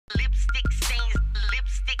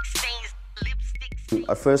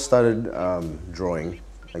I first started drawing,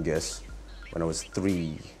 I guess, when I was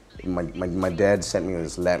 3. My dad sent me on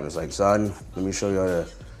his lap and was like, "Son, let me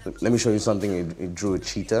show you something." He drew a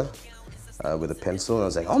cheetah with a pencil, and I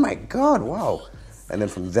was like, "Oh my God, wow!" And then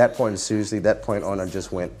from that point, seriously, that point on, I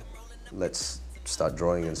just went, "Let's start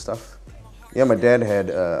drawing and stuff." Yeah, my dad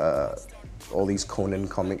had all these Conan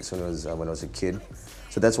comics when I was a kid,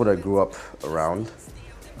 so that's what I grew up around.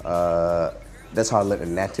 That's how I learned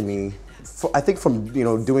anatomy. I think from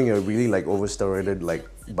doing a really like over-steroided like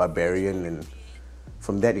barbarian, and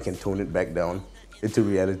from that you can tone it back down into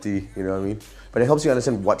reality. You know what I mean? But it helps you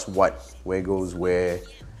understand what's what, where goes where,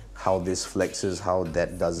 how this flexes, how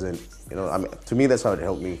that doesn't. You know, I mean, to me that's how it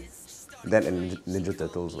helped me. That and Ninja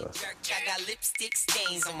Turtles.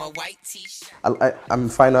 I'm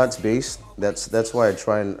fine arts based. That's why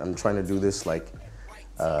I'm trying to do this like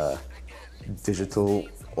digital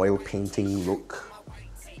oil painting look.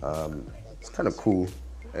 It's kind of cool,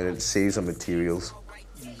 and it saves on materials.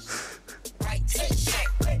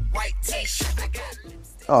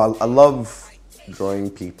 Oh, I love drawing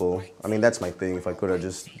people. I mean, that's my thing. If I could, I'd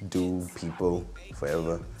just do people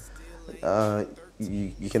forever.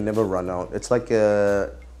 You can never run out. It's like an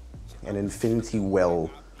infinity well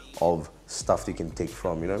of stuff you can take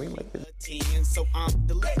from, you know what I mean?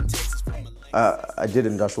 I did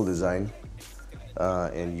industrial design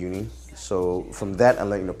in uni. So from that, I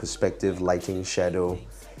learned perspective, lighting, shadow,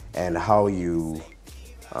 and how you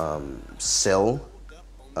sell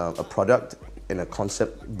a product in a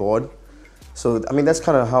concept board. So I mean, that's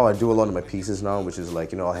kind of how I do a lot of my pieces now, which is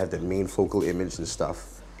like, I'll have the main focal image and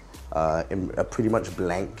stuff in a pretty much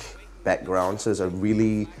blank background. So it's a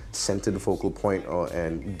really centered focal point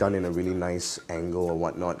and done in a really nice angle or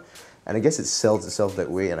whatnot. And I guess it sells itself that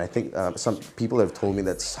way. And I think some people have told me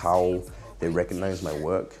that's how they recognize my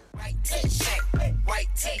work.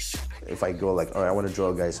 If I go like, all right, I want to draw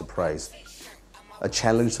a guy surprised. A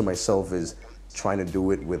challenge to myself is trying to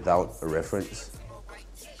do it without a reference.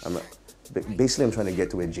 Basically, I'm trying to get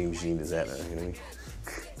to where James Jean is at, you know what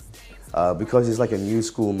I mean? Because he's like a new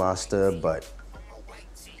school master, but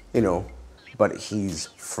he's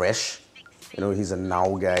fresh. He's a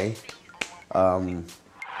now guy. I mean,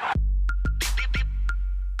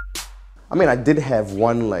 I did have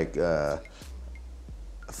one like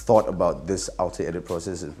thought about this OuterEdit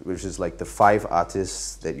process, which is like the 5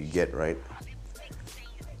 artists that you get, right?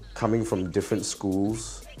 Coming from different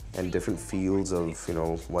schools and different fields of,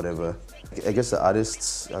 whatever. I guess the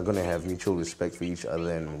artists are gonna have mutual respect for each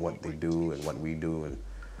other and what they do and what we do,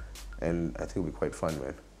 and I think it'll be quite fun,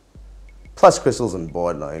 man. Plus, Kristal's on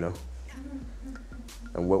board now,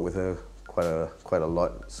 and work with her quite a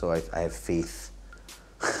lot, so I have faith.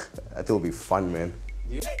 I think it'll be fun, man.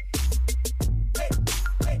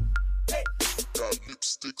 Got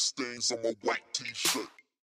lipstick stains on my white t-shirt.